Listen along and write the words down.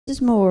This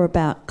is more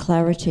about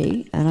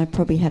clarity, and I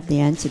probably have the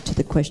answer to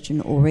the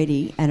question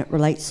already, and it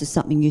relates to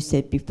something you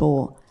said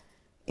before.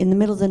 In the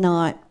middle of the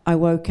night, I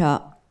woke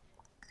up,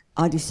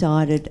 I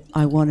decided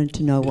I wanted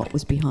to know what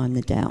was behind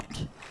the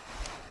doubt.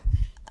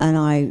 And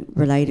I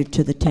related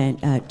to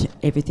the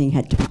everything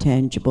had to be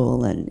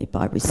tangible, and if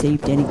I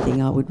received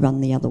anything, I would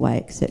run the other way,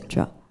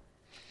 etc.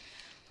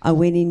 I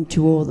went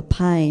into all the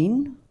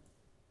pain,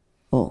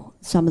 or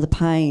some of the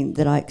pain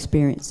that I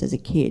experienced as a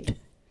kid,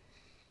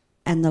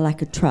 and the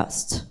lack of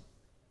trust.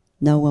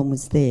 No one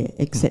was there,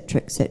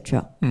 etc.,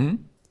 etc. Mm-hmm.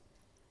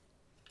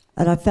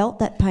 And I felt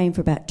that pain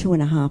for about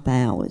 2.5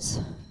 hours.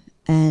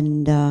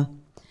 And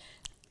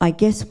I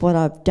guess what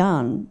I've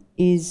done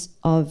is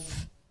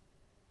I've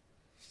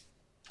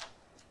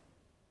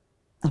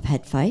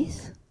had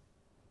faith.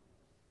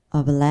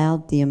 I've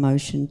allowed the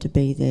emotion to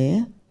be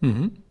there.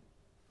 Mm-hmm.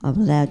 I've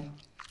allowed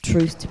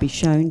truth to be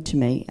shown to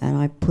me, and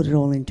I put it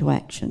all into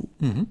action.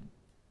 Mm-hmm.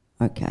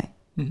 Okay.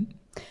 Mm-hmm.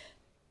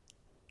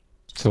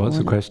 So what's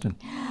the question?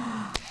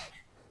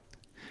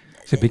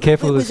 So be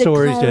careful of the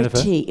stories, Jennifer.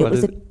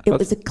 It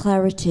was a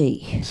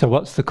clarity. So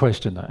what's the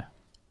question, though?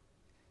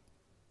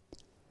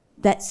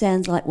 That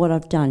sounds like what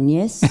I've done,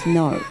 yes?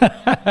 No.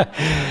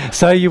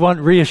 So you want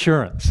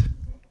reassurance.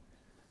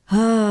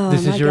 Oh,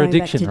 this is your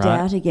addiction, back to right?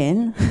 Doubt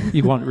again.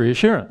 You want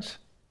reassurance.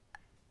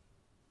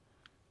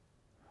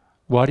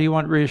 Why do you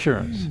want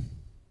reassurance?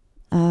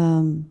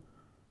 I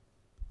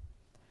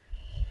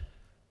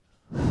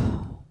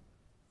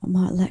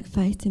might lack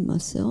faith in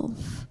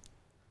myself.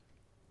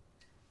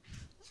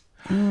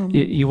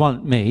 You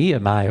want me, a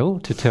male,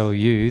 to tell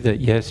you that,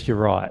 yes, you're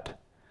right.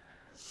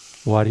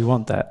 Why do you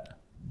want that?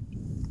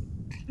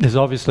 There's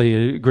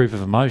obviously a group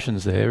of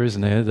emotions there,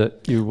 isn't there,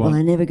 that you want? Well,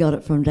 I never got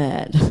it from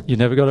Dad. You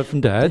never got it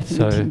from Dad?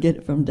 I didn't get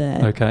it from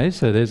Dad. Okay,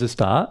 so there's a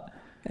start.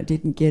 I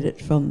didn't get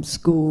it from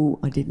school.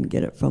 I didn't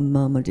get it from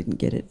Mum. I didn't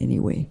get it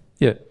anywhere.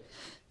 Yeah.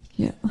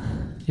 Yeah.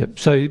 Yep.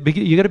 So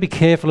you've got to be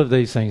careful of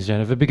these things,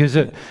 Jennifer, because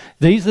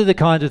these are the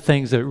kind of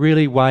things that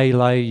really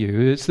waylay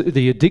you. It's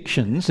the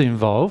addictions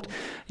involved.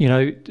 You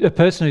know, a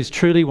person who's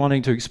truly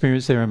wanting to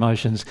experience their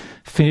emotions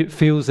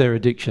feels their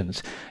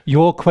addictions.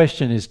 Your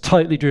question is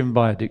totally driven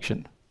by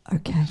addiction.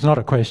 Okay. It's not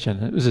a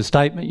question. It was a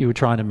statement you were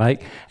trying to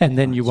make, and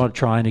then you were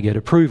trying to get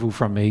approval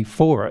from me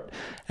for it.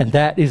 And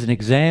that is an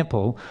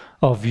example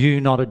of you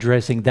not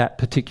addressing that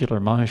particular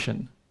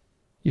emotion.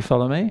 You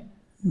follow me?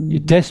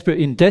 You're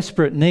in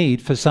desperate need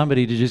for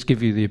somebody to just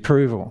give you the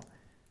approval.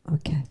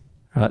 Okay.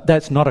 Right?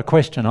 That's not a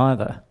question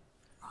either.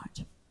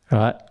 Right.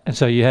 Right? And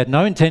so you had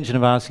no intention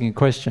of asking a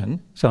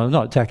question. So I'm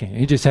not attacking you.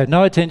 You just had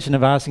no intention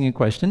of asking a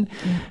question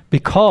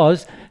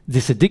because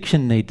this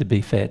addiction need to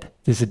be fed.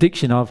 This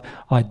addiction of,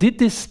 I did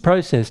this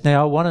process,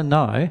 now I want to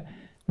know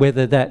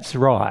whether that's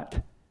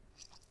right.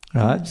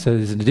 Right? So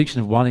there's an addiction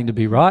of wanting to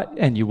be right,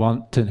 and you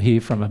want to hear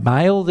from a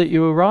male that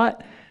you were right,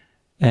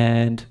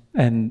 and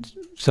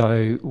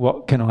so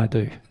what can I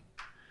do?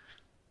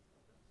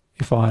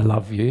 If I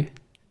love you,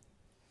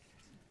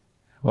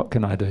 what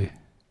can I do?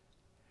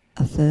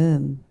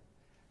 Affirm.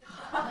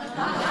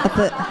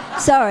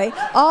 Sorry.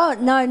 Oh,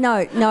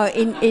 no.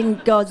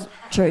 In God's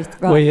truth.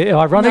 Right. Well,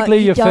 ironically,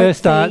 no, your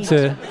first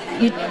answer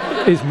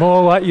is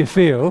more what you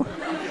feel.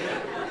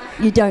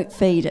 You don't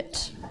feed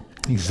it.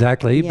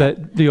 Exactly,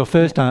 but your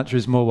first answer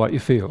is more what you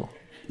feel.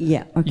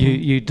 Yeah, okay.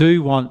 You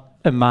do want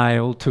a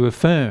male to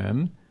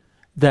affirm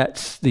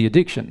that's the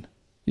addiction,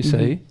 you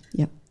see.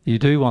 Yep. You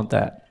do want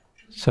that.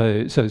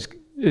 So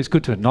it's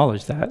good to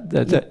acknowledge that,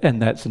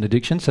 and that's an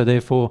addiction. So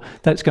therefore,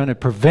 that's going to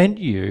prevent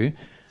you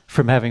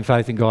from having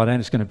faith in God, and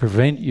it's going to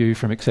prevent you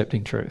from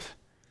accepting truth.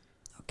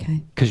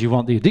 Okay. Because you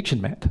want the addiction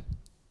met.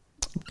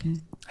 Okay.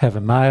 Have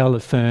a male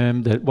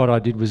affirm that what I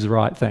did was the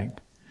right thing.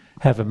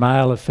 Have a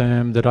male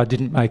affirm that I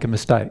didn't make a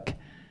mistake.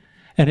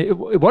 And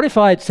what if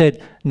I had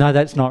said, no,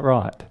 that's not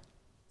right?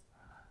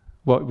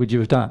 What would you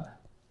have done?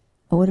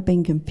 I would have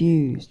been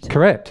confused.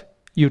 Correct.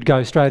 You'd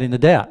go straight into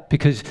doubt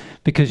because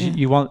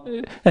you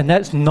want, and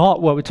that's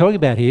not what we're talking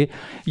about here.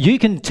 You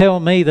can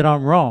tell me that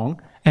I'm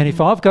wrong, and if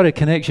I've got a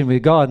connection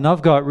with God and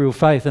I've got real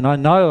faith and I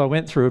know I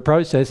went through a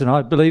process and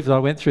I believe that I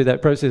went through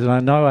that process and I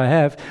know I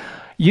have,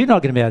 you're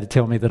not going to be able to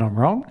tell me that I'm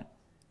wrong.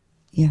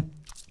 Yeah.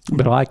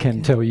 But I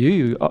can tell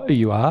you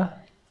you are.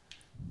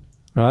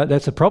 Right?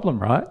 That's a problem,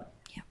 right?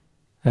 Yeah.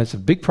 That's a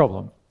big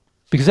problem.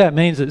 Because that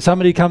means that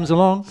somebody comes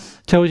along,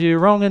 tells you you're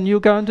wrong, and you'll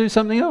go and do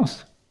something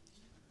else.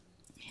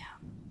 Yeah.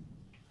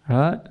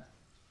 Right?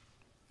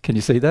 Can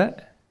you see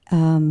that?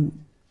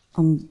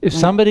 If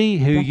somebody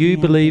who you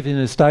believe in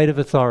a state of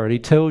authority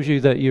tells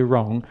you that you're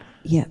wrong,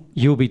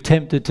 you'll be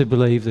tempted to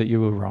believe that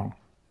you were wrong.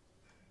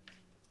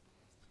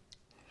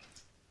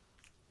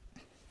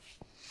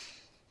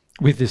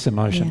 With this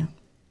emotion. Yeah.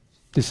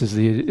 This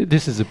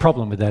is the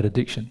problem with that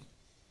addiction.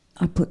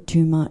 I put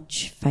too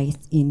much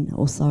faith in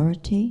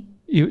authority.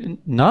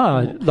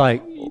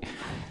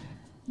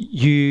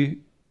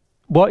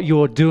 What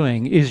you're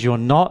doing is you're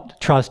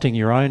not trusting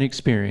your own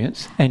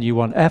experience, and you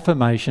want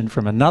affirmation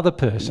from another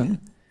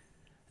person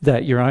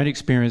that your own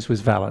experience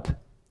was valid.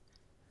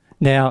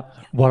 Now,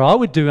 what I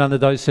would do under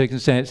those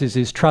circumstances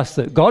is trust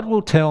that God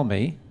will tell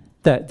me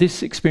that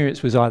this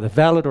experience was either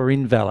valid or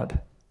invalid.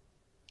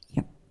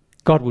 Yep.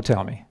 God will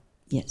tell me.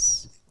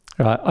 Yes.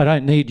 Right? I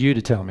don't need you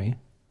to tell me.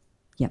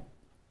 Yep.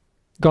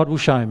 God will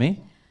show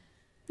me.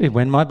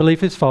 When my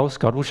belief is false,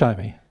 God will show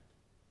me.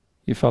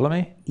 You follow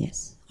me?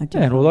 Yes, I do.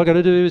 And all I've got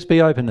to do is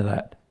be open to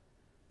that.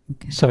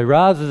 Okay. So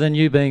rather than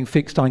you being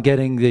fixed on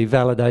getting the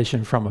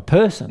validation from a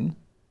person,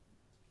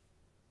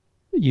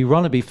 you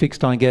want to be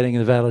fixed on getting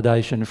the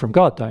validation from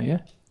God, don't you?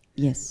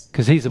 Yes.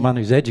 Because He's the one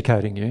who's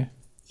educating you.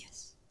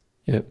 Yes.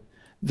 Yep.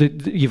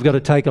 You've got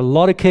to take a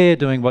lot of care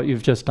doing what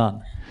you've just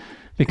done,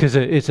 because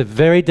it's a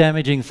very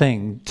damaging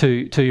thing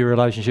to your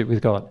relationship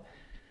with God.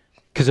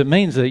 Because it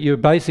means that you're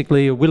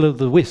basically a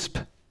will-o'-the-wisp.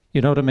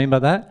 You know what I mean by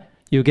that?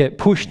 You get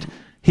pushed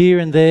here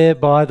and there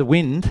by the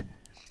wind,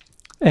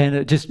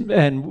 and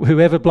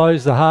whoever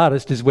blows the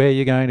hardest is where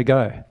you're going to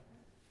go.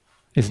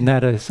 Isn't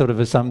that a sort of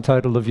a sum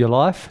total of your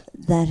life?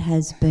 That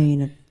has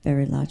been a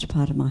very large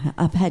part of my...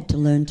 I've had to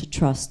learn to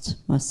trust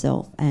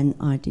myself, and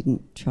I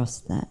didn't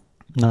trust that.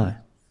 No.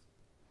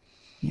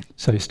 Yeah.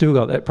 So you've still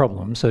got that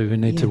problem, so we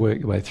need to work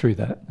your way through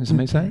that. Does it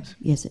make sense?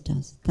 Yes, it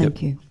does.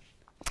 Thank you.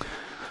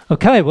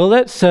 Okay, well,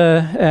 that's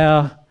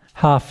our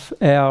half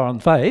hour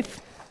on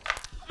faith.